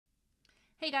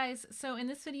Hey guys, so in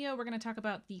this video we're going to talk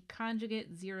about the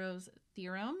conjugate zeros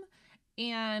theorem.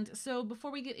 And so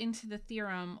before we get into the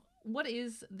theorem, what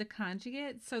is the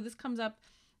conjugate? So this comes up,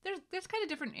 there's kind of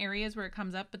different areas where it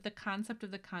comes up, but the concept of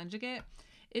the conjugate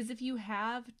is if you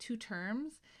have two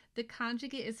terms, the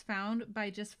conjugate is found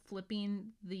by just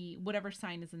flipping the whatever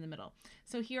sign is in the middle.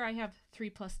 So here I have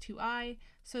 3 plus 2i,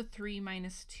 so 3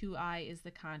 minus 2i is the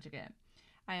conjugate.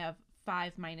 I have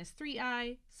 5 minus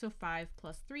 3i, so 5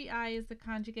 plus 3i is the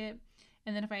conjugate.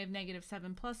 And then if I have negative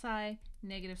 7 plus I,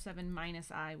 negative 7 minus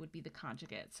I would be the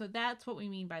conjugate. So that's what we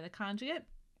mean by the conjugate.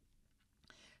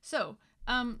 So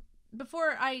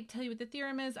before I tell you what the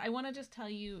theorem is, I want to just tell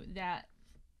you that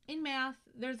in math,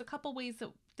 there's a couple ways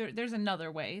that there's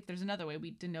another way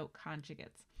we denote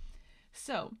conjugates.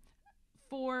 So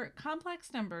for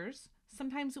complex numbers,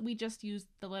 sometimes we just use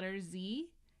the letter z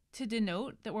to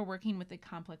denote that we're working with a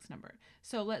complex number.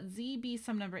 So let z be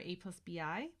some number a plus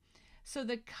bi. So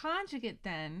the conjugate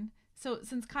then, so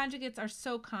since conjugates are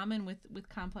so common with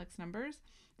complex numbers,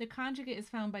 the conjugate is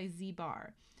found by z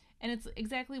bar. And it's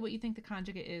exactly what you think the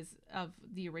conjugate is of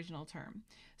the original term.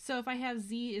 So if I have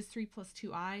z is 3 plus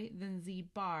 2i, then z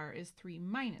bar is 3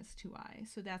 minus 2i.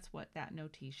 So that's what that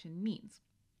notation means.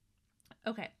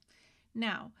 Okay,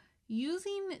 now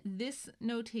using this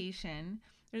notation,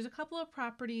 there's a couple of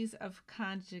properties of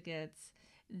conjugates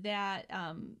that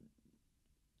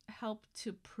help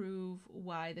to prove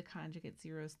why the conjugate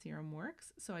zeros theorem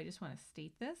works. So I just want to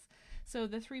state this. So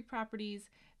the three properties,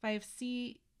 if I have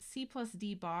c plus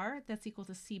d bar, that's equal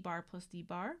to c bar plus d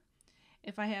bar.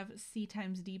 If I have c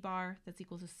times d bar, that's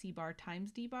equal to c bar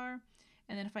times d bar.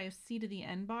 And then if I have c to the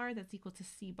n bar, that's equal to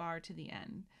c bar to the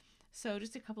n. So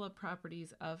just a couple of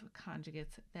properties of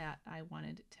conjugates that I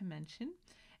wanted to mention.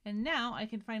 And now I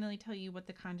can finally tell you what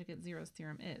the conjugate zeros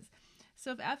theorem is.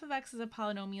 So if f of x is a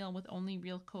polynomial with only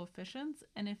real coefficients,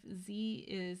 and if z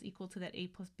is equal to that a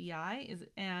plus bi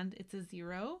and it's a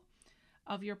zero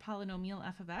of your polynomial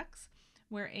f of x,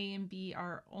 where a and b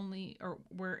are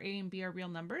where a and b are real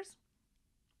numbers,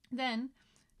 then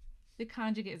the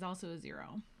conjugate is also a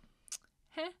zero.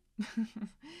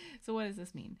 So what does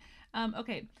this mean?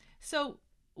 Okay, so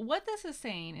what this is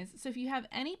saying is, so if you have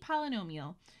any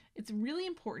polynomial, it's really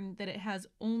important that it has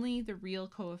only the real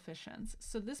coefficients.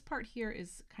 So this part here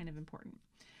is kind of important.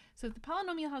 So if the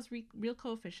polynomial has real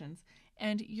coefficients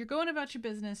and you're going about your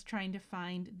business trying to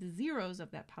find the zeros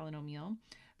of that polynomial,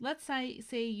 let's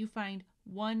say you find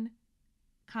one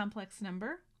complex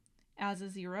number as a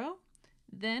zero,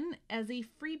 then as a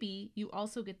freebie, you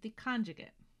also get the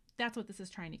conjugate. That's what this is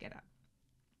trying to get at.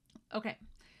 Okay,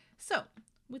 so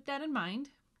with that in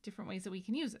mind, different ways that we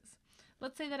can use this.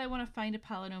 Let's say that I want to find a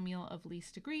polynomial of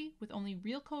least degree with only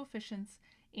real coefficients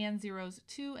and zeros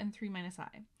 2 and 3 minus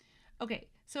I. Okay,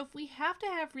 so if we have to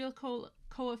have real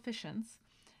coefficients,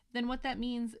 then what that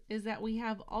means is that we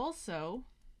have also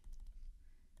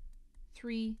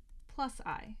 3 plus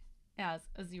I as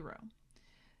a zero.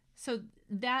 So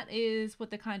that is what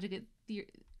the conjugate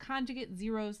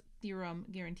zeros theorem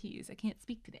guarantees. I can't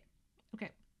speak today.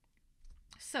 Okay,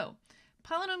 so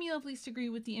polynomial of least degree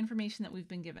with the information that we've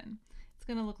been given. It's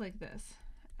going to look like this.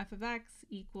 F of x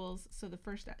equals, so the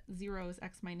first zero is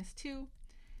x minus 2,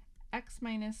 x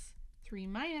minus 3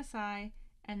 minus I,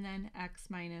 and then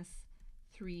x minus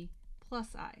 3 plus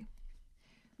I.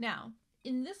 Now,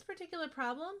 in this particular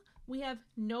problem, we have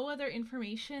no other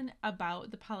information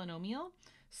about the polynomial,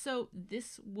 so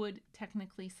this would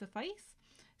technically suffice.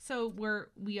 So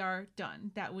we are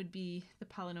done. That would be the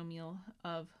polynomial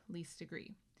of least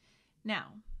degree.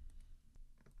 Now,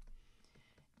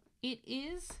 it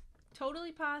is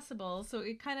totally possible, so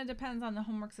it kind of depends on the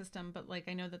homework system, but like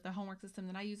I know that the homework system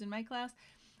that I use in my class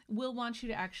will want you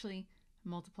to actually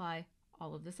multiply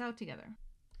all of this out together.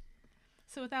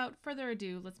 So without further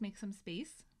ado, let's make some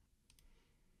space.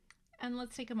 And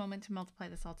let's take a moment to multiply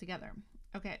this all together.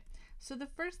 Okay, so the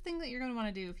first thing that you're going to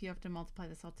want to do if you have to multiply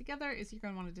this all together is you're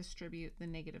going to want to distribute the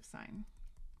negative sign.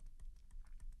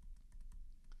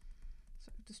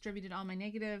 So I've distributed all my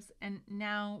negatives, and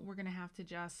now we're going to have to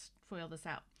just FOIL this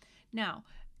out. Now,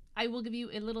 I will give you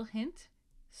a little hint.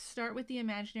 Start with the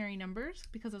imaginary numbers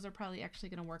because those are probably actually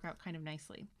going to work out kind of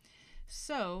nicely.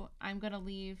 So I'm going to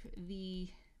leave the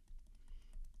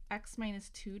x minus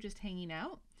 2 just hanging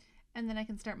out, and then I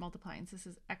can start multiplying. So this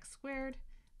is x squared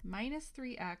minus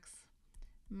 3x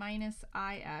minus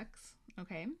ix,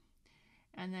 okay?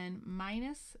 And then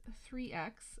minus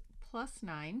 3x plus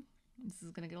 9, this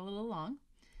is going to get a little long,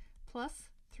 plus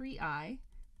 3i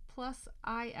plus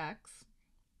ix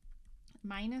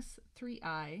minus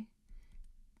 3i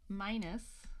minus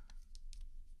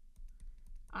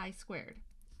I squared.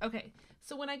 Okay,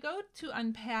 so when I go to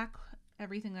unpack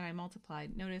everything that I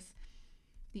multiplied. Notice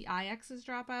the ix's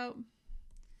drop out,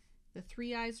 the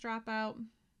 3i's drop out.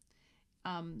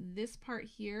 This part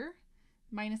here,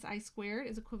 minus I squared,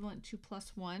 is equivalent to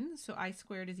plus 1. So I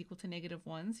squared is equal to negative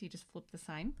 1. So you just flip the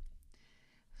sign.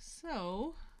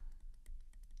 So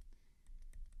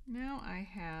now I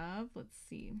have, let's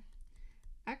see,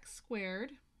 x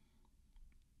squared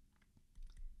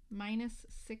minus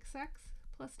 6x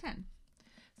plus 10.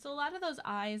 So a lot of those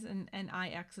i's and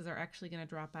ix's are actually going to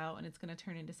drop out, and it's going to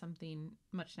turn into something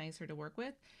much nicer to work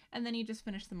with. And then you just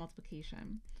finish the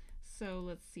multiplication. So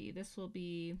let's see, this will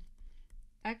be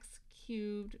x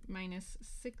cubed minus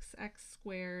 6x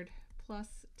squared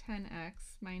plus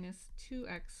 10x minus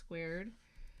 2x squared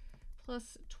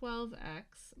plus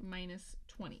 12x minus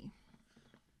 20.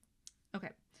 Okay,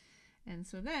 and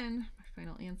so then my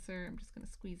final answer, I'm just going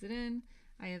to squeeze it in.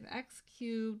 I have x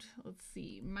cubed, let's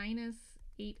see, minus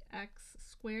 8x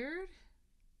squared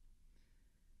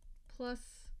plus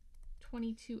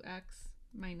 22x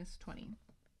minus 20.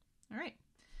 All right.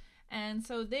 And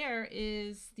so there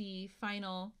is the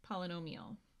final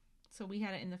polynomial. So we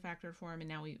had it in the factored form, and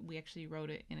now we actually wrote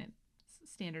it in its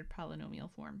standard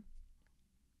polynomial form.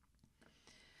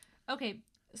 Okay,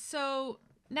 so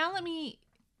now let me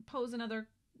pose another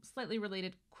slightly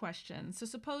related question. So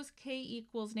suppose k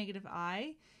equals negative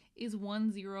I is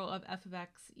 1, 0 of f of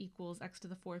x equals x to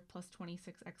the 4th plus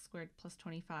 26x squared plus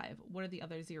 25. What are the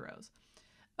other zeros?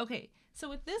 Okay, so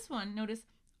with this one, notice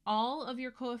all of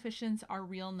your coefficients are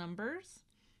real numbers.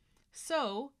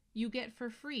 So you get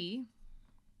for free,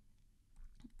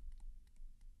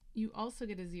 you also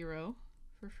get a 0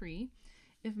 for free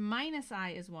if minus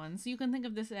I is 1. So you can think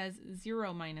of this as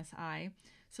 0 minus I.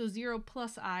 So 0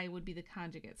 plus I would be the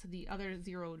conjugate. So the other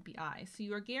 0 would be I. So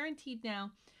you are guaranteed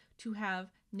now to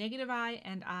have negative I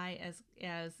and I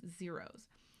as zeros.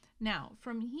 Now,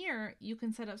 from here, you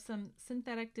can set up some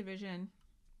synthetic division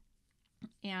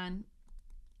and,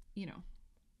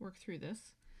 work through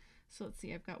this. So let's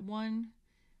see, I've got 1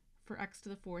 for x to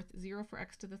the 4th, 0 for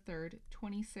x to the 3rd,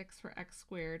 26 for x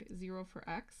squared, 0 for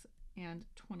x, and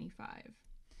 25.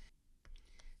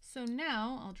 So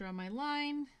now I'll draw my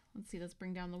line. Let's see, let's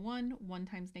bring down the 1. 1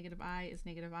 times negative I is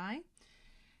negative I.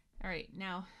 All right,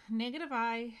 now negative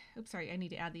I, I need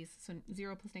to add these. So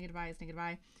 0 plus negative I is negative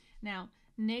I. Now,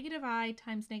 negative I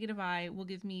times negative I will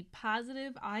give me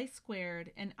positive I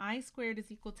squared, and I squared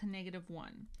is equal to negative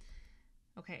 1.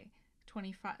 Okay,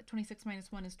 26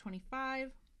 minus 1 is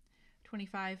 25.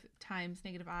 25 times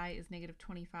negative I is negative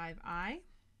 25I.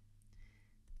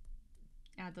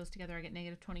 Add those together, I get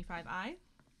negative 25I.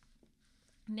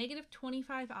 Negative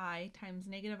 25I times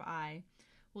negative I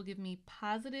will give me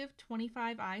positive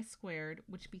 25I squared,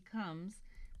 which becomes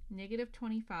negative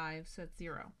 25, so that's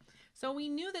 0. So we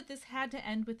knew that this had to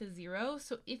end with a 0,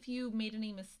 so if you made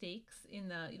any mistakes in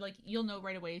the, you'll know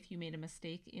right away if you made a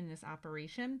mistake in this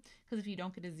operation, because if you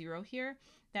don't get a 0 here,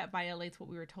 that violates what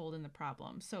we were told in the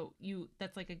problem. So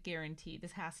that's like a guarantee.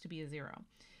 This has to be a 0.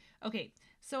 Okay,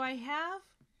 so I have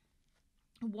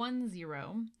 1,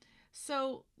 0.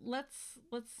 So let's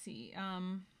see.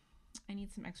 I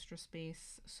need some extra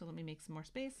space, so let me make some more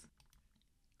space.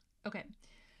 Okay,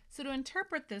 so to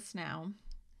interpret this now,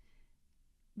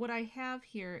 what I have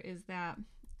here is that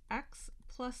x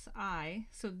plus I,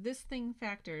 so this thing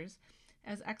factors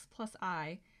as x plus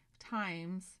I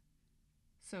times,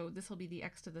 so this will be the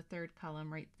x to the 3rd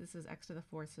column, right? This is x to the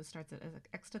 4th, so it starts as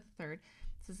x to the 3rd.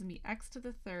 So this is going to be x to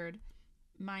the 3rd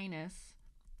minus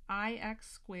ix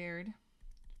squared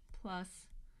plus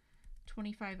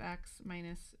 25x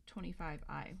minus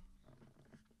 25I.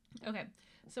 Okay,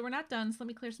 so we're not done, so let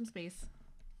me clear some space.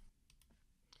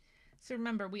 So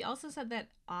remember, we also said that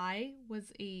I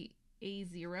was a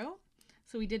 0,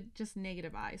 so we did just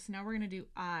negative I. So now we're going to do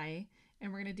I,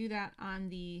 and we're going to do that on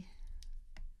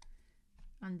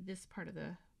this part of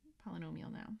the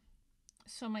polynomial now.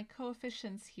 So my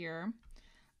coefficients here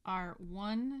are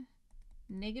 1,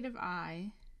 negative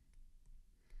I,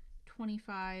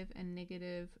 25, and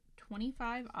negative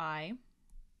 25I.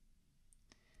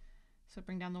 So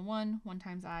bring down the 1. 1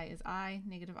 times I is I.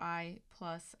 Negative I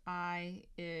plus I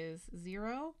is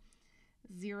 0.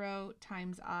 0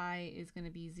 times I is going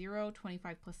to be 0.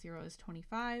 25 plus 0 is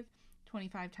 25.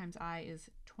 25 times I is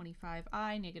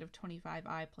 25I. Negative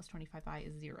 25I plus 25I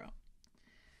is 0.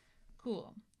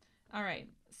 Cool. All right.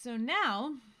 So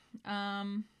now,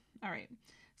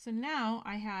 So now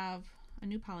I have a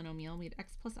new polynomial. We had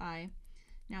x plus I.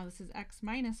 Now this is x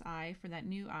minus I for that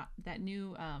new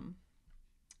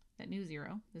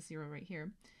 0, this 0 right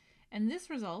here. And this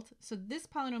result, so this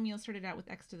polynomial started out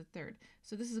with x to the 3rd.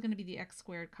 So this is going to be the x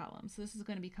squared column. So this is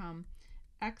going to become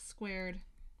x squared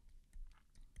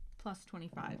plus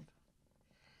 25.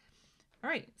 All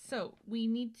right, so we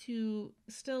need to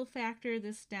still factor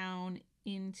this down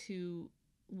into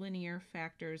linear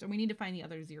factors, or we need to find the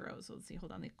other zeros. So let's see,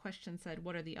 hold on. The question said,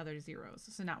 what are the other zeros?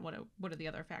 So not what are the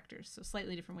other factors? So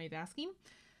slightly different way of asking.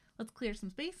 Let's clear some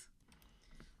space.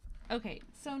 Okay,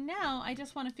 so now I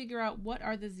just want to figure out what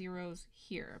are the zeros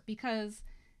here, because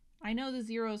I know the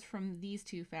zeros from these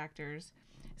two factors.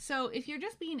 So if you're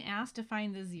just being asked to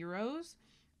find the zeros,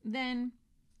 then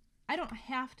I don't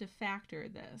have to factor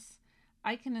this.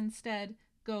 I can instead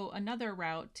go another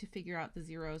route to figure out the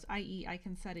zeros, i.e. I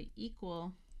can set it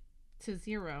equal to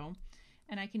 0,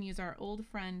 and I can use our old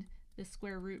friend, the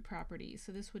square root property.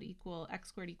 So this would equal x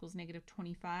squared equals negative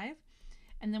 25.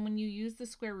 And then when you use the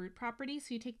square root property,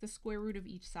 so you take the square root of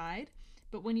each side,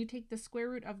 but when you take the square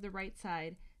root of the right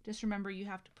side, just remember you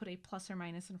have to put a plus or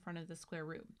minus in front of the square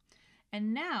root.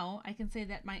 And now I can say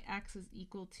that my x is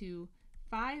equal to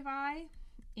 5i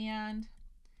and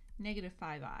negative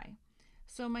 5i.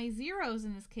 So my zeros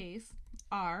in this case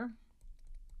are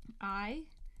I,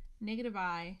 negative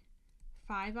I,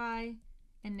 5i,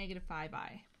 and negative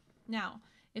 5i. Now,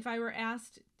 if I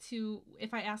asked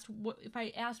what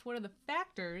are the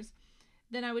factors,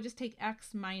 then I would just take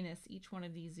x minus each one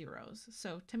of these zeros.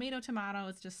 So tomato, tomato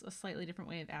is just a slightly different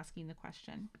way of asking the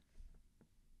question.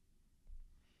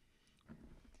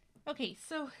 Okay,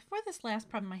 so for this last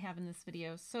problem I have in this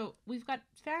video, so we've got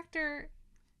factor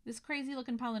this crazy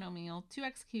looking polynomial,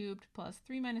 2x cubed plus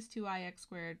 3 minus 2ix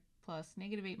squared plus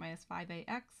negative 8 minus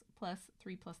 5ax plus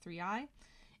 3 plus 3i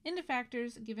into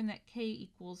factors given that k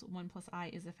equals 1 plus I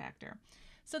is a factor.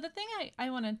 So the thing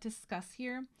I want to discuss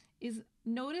here is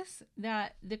notice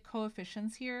that the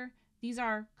coefficients here, these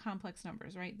are complex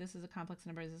numbers, right? This is a complex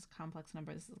number, this is a complex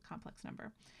number, this is a complex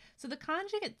number. So the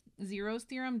conjugate zeros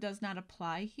theorem does not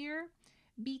apply here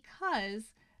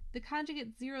because the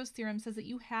conjugate zeros theorem says that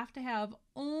you have to have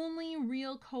only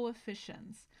real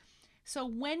coefficients. So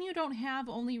when you don't have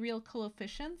only real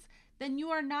coefficients, then you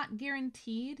are not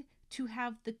guaranteed to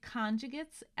have the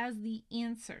conjugates as the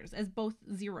answers, as both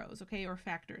zeros, okay, or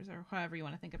factors, or however you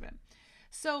want to think of it.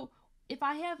 So if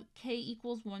I have k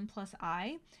equals 1 plus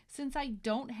I, since I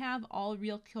don't have all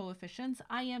real coefficients,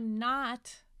 I am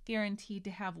not guaranteed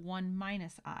to have 1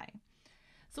 minus I.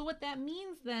 So what that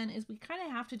means then is we kind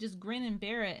of have to just grin and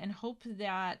bear it and hope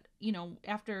that, you know,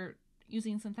 after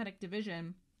using synthetic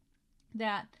division,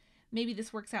 that maybe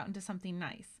this works out into something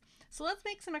nice. So let's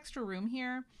make some extra room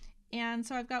here. And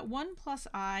so I've got 1 plus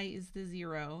I is the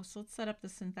 0. So let's set up the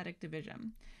synthetic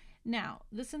division. Now,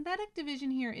 the synthetic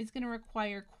division here is going to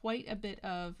require quite a bit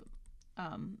of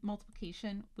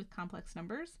multiplication with complex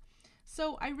numbers.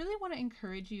 So I really want to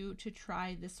encourage you to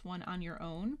try this one on your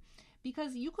own,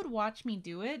 because you could watch me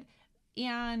do it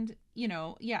and, you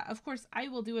know, yeah, of course I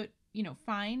will do it, you know,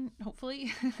 fine,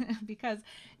 hopefully, because,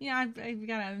 you know, I've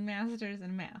got a master's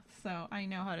in math, so I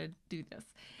know how to do this.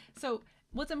 So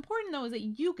what's important though is that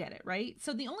you get it, right?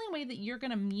 So the only way that you're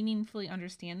going to meaningfully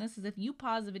understand this is if you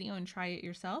pause the video and try it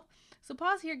yourself. So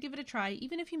pause here, give it a try.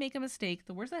 Even if you make a mistake,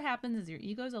 the worst that happens is your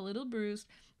ego's a little bruised,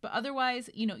 but otherwise,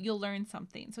 you know, you'll learn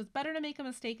something. So it's better to make a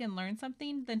mistake and learn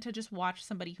something than to just watch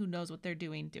somebody who knows what they're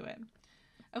doing do it.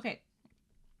 Okay,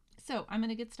 so I'm going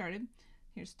to get started.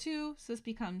 Here's 2, so this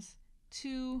becomes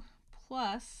 2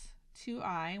 plus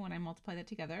 2i when I multiply that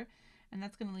together, and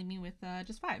that's going to leave me with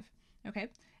just 5. Okay,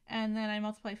 and then I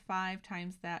multiply 5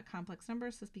 times that complex number,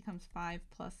 so this becomes 5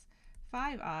 plus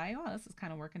 5i. Oh, this is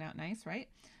kind of working out nice, right?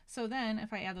 So then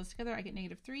if I add those together, I get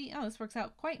negative 3. Oh, this works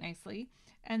out quite nicely.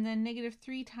 And then negative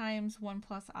 3 times 1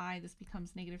 plus I, this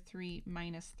becomes negative 3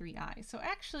 minus 3i. So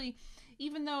actually,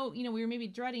 even though, you know, we were maybe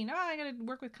dreading, oh, I got to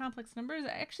work with complex numbers,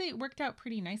 actually it worked out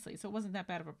pretty nicely. So it wasn't that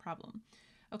bad of a problem.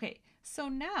 Okay, so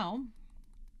now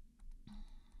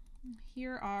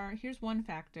here's one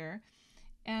factor.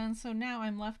 And so now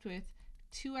I'm left with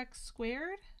 2x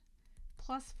squared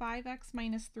plus 5x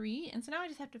minus 3. And so now I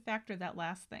just have to factor that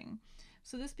last thing.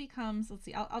 So this becomes, let's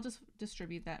see, I'll just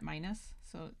distribute that minus.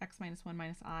 So x minus 1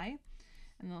 minus I.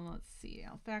 And then let's see,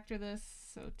 I'll factor this.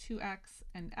 So 2x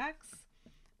and x.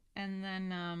 And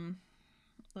then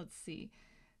let's see.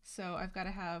 So I've got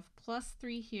to have plus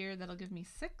 3 here. That'll give me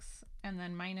 6. And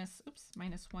then minus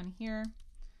 1 here.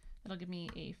 That'll give me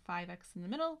a 5x in the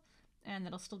middle. And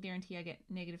that'll still guarantee I get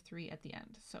negative 3 at the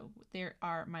end. So there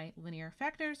are my linear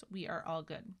factors. We are all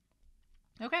good.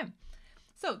 Okay,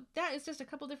 so that is just a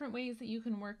couple different ways that you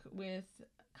can work with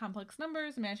complex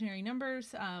numbers, imaginary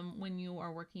numbers, when you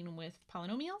are working with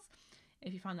polynomials.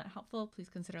 If you found that helpful, please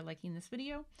consider liking this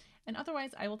video. And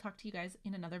otherwise, I will talk to you guys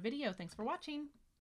in another video. Thanks for watching.